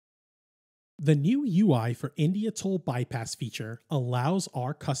The new UI for India Toll Bypass feature allows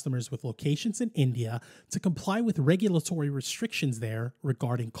our customers with locations in India to comply with regulatory restrictions there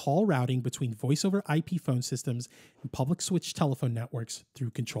regarding call routing between voice over IP phone systems and public switch telephone networks through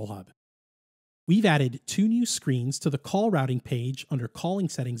Control Hub. We've added 2 new screens to the call routing page under calling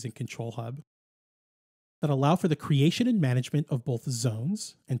settings in Control Hub that allow for the creation and management of both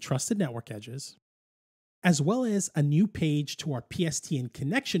zones and trusted network edges, as well as a new page to our PSTN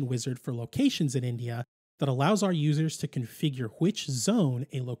connection wizard for locations in India that allows our users to configure which zone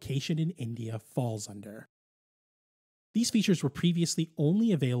a location in India falls under. These features were previously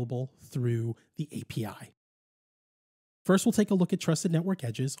only available through the API. First, we'll take a look at Trusted Network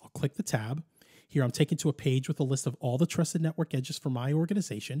Edges. I'll click the tab. Here I'm taken to a page with a list of all the Trusted Network Edges for my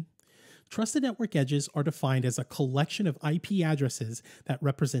organization. Trusted Network Edges are defined as a collection of IP addresses that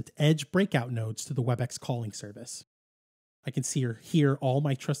represent edge breakout nodes to the Webex Calling service. I can see here all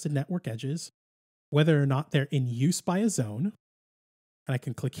my Trusted Network Edges, whether or not they're in use by a zone, and I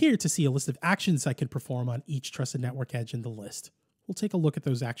can click here to see a list of actions I can perform on each Trusted Network Edge in the list. We'll take a look at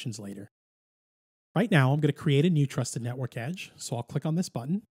those actions later. Right now, I'm going to create a new Trusted Network Edge, so I'll click on this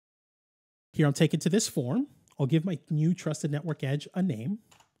button. Here I'm taken to this form. I'll give my new Trusted Network Edge a name.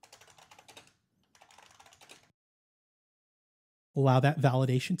 Allow that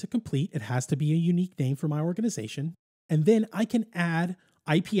validation to complete. It has to be a unique name for my organization. And then I can add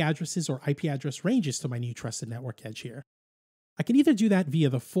IP addresses or IP address ranges to my new Trusted Network Edge here. I can either do that via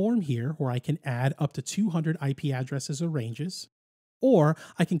the form here, where I can add up to 200 IP addresses or ranges, or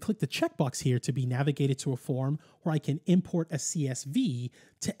I can click the checkbox here to be navigated to a form where I can import a CSV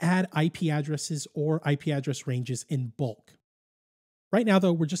to add IP addresses or IP address ranges in bulk. Right now,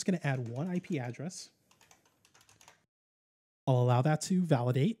 though, we're just going to add one IP address. I'll allow that to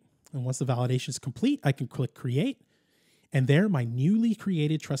validate, and once the validation is complete, I can click Create, and there my newly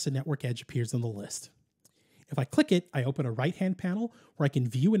created Trusted Network Edge appears on the list. If I click it, I open a right-hand panel where I can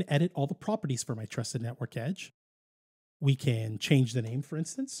view and edit all the properties for my Trusted Network Edge. We can change the name, for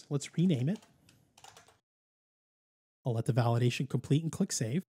instance. Let's rename it. I'll let the validation complete and click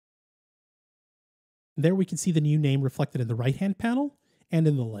Save. And there we can see the new name reflected in the right-hand panel and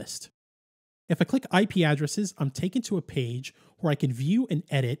in the list. If I click IP addresses, I'm taken to a page where I can view and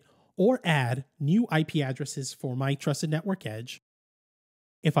edit or add new IP addresses for my Trusted Network Edge.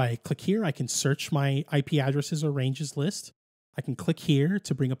 If I click here, I can search my IP addresses or ranges list. I can click here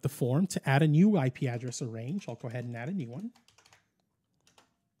to bring up the form to add a new IP address or range. I'll go ahead and add a new one.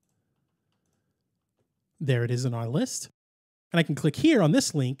 There it is in our list. And I can click here on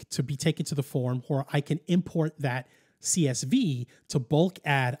this link to be taken to the form where I can import that CSV to bulk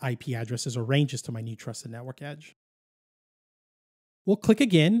add IP addresses or ranges to my new Trusted Network Edge. We'll click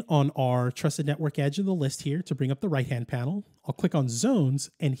again on our Trusted Network Edge in the list here to bring up the right-hand panel. I'll click on Zones,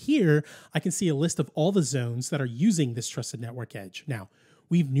 and here I can see a list of all the zones that are using this Trusted Network Edge. Now,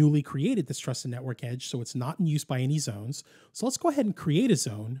 we've newly created this Trusted Network Edge, so it's not in use by any zones. So let's go ahead and create a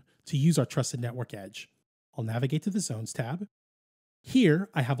zone to use our Trusted Network Edge. I'll navigate to the Zones tab. Here,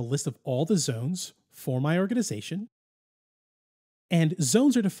 I have a list of all the zones for my organization. And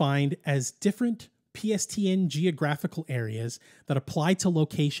zones are defined as different PSTN geographical areas that apply to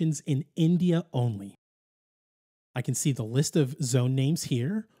locations in India only. I can see the list of zone names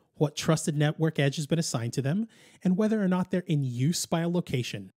here, what Trusted Network Edge has been assigned to them, and whether or not they're in use by a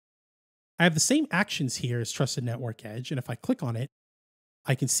location. I have the same actions here as Trusted Network Edge, and if I click on it,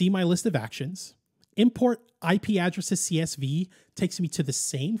 I can see my list of actions. Import IP addresses CSV takes me to the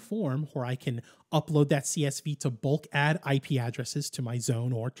same form where I can upload that CSV to bulk add IP addresses to my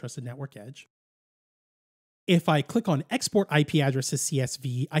zone or Trusted Network Edge. If I click on Export IP addresses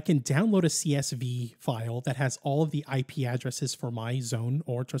CSV, I can download a CSV file that has all of the IP addresses for my zone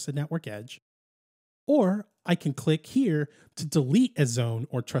or Trusted Network Edge. Or I can click here to delete a zone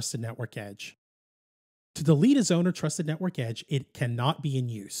or Trusted Network Edge. To delete a zone or Trusted Network Edge, it cannot be in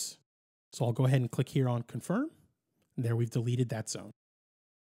use. So I'll go ahead and click here on Confirm, and there we've deleted that zone.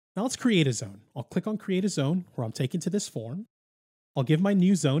 Now let's create a zone. I'll click on Create a Zone, where I'm taken to this form. I'll give my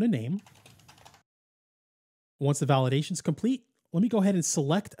new zone a name. Once the validation is complete, let me go ahead and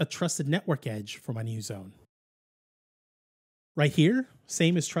select a Trusted Network Edge for my new zone. Right here,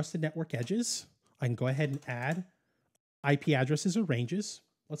 same as Trusted Network Edges, I can go ahead and add IP addresses or ranges.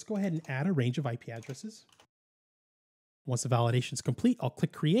 Let's go ahead and add a range of IP addresses. Once the validation is complete, I'll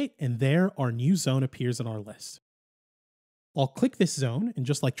click Create, and there our new zone appears in our list. I'll click this zone, and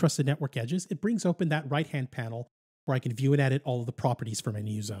just like Trusted Network Edges, it brings open that right-hand panel where I can view and edit all of the properties for my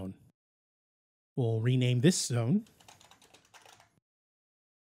new zone. We'll rename this zone.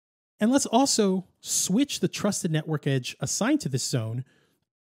 And let's also switch the Trusted Network Edge assigned to this zone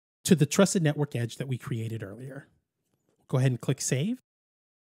to the trusted network edge that we created earlier. Go ahead and click save.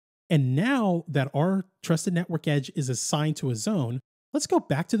 And now that our trusted network edge is assigned to a zone, let's go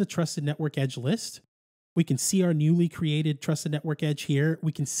back to the trusted network edge list. We can see our newly created trusted network edge here.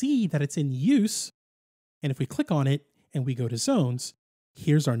 We can see that it's in use. And if we click on it and we go to zones,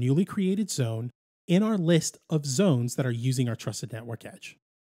 here's our newly created zone in our list of zones that are using our trusted network edge.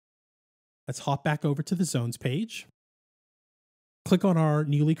 Let's hop back over to the zones page. Click on our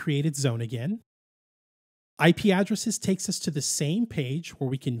newly created zone again. IP addresses takes us to the same page where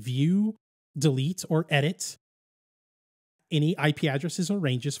we can view, delete, or edit any IP addresses or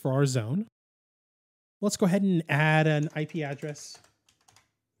ranges for our zone. Let's go ahead and add an IP address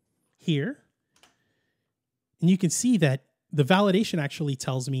here. And you can see that the validation actually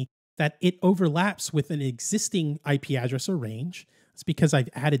tells me that it overlaps with an existing IP address or range. It's because I've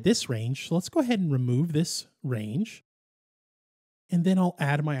added this range. So let's go ahead and remove this range. And then I'll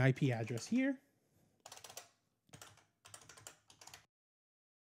add my IP address here.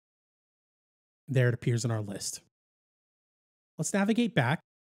 There it appears in our list. Let's navigate back.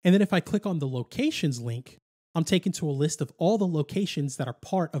 And then if I click on the locations link, I'm taken to a list of all the locations that are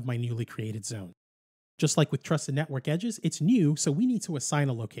part of my newly created zone. Just like with trusted network edges, it's new, so we need to assign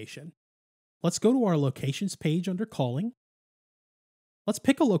a location. Let's go to our locations page under calling. Let's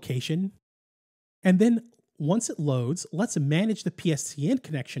pick a location. And then once it loads, let's manage the PSTN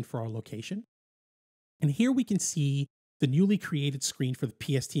connection for our location. And here we can see the newly created screen for the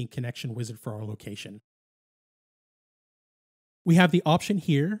PSTN connection wizard for our location. We have the option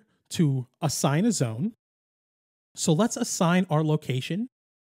here to assign a zone. So let's assign our location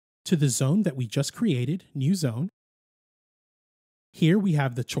to the zone that we just created, new zone. Here we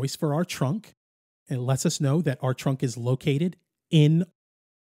have the choice for our trunk. It lets us know that our trunk is located in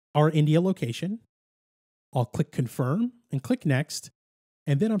our India location. I'll click confirm and click next.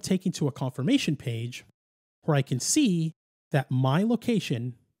 And then I'm taken to a confirmation page where I can see that my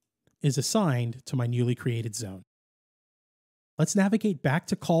location is assigned to my newly created zone. Let's navigate back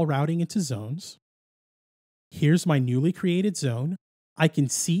to call routing into zones. Here's my newly created zone. I can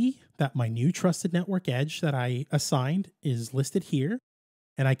see that my new trusted network edge that I assigned is listed here.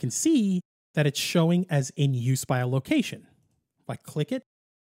 And I can see that it's showing as in use by a location. If I click it,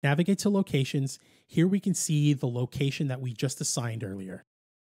 navigate to locations, here we can see the location that we just assigned earlier.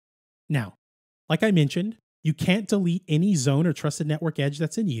 Now, like I mentioned, you can't delete any zone or trusted network edge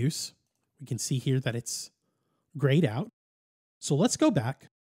that's in use. We can see here that it's grayed out. So let's go back.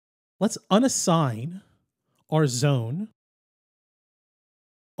 Let's unassign our zone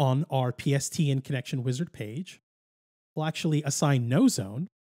on our PSTN connection wizard page. We'll actually assign no zone.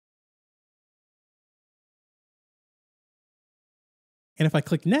 And if I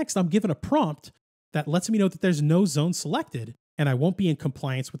click next, I'm given a prompt that lets me know that there's no zone selected and I won't be in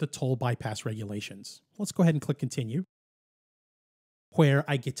compliance with the toll bypass regulations. Let's go ahead and click continue, where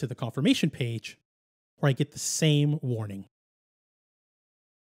I get to the confirmation page where I get the same warning.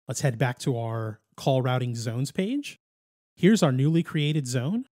 Let's head back to our call routing zones page. Here's our newly created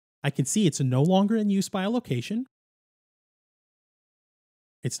zone. I can see it's no longer in use by a location.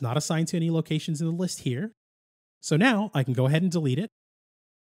 It's not assigned to any locations in the list here. So now I can go ahead and delete it.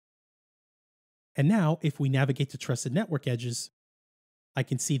 And now if we navigate to trusted network edges, I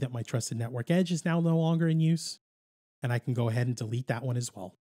can see that my trusted network edge is now no longer in use. And I can go ahead and delete that one as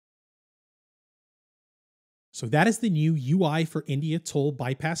well. So that is the new UI for India toll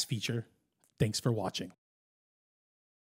bypass feature. Thanks for watching.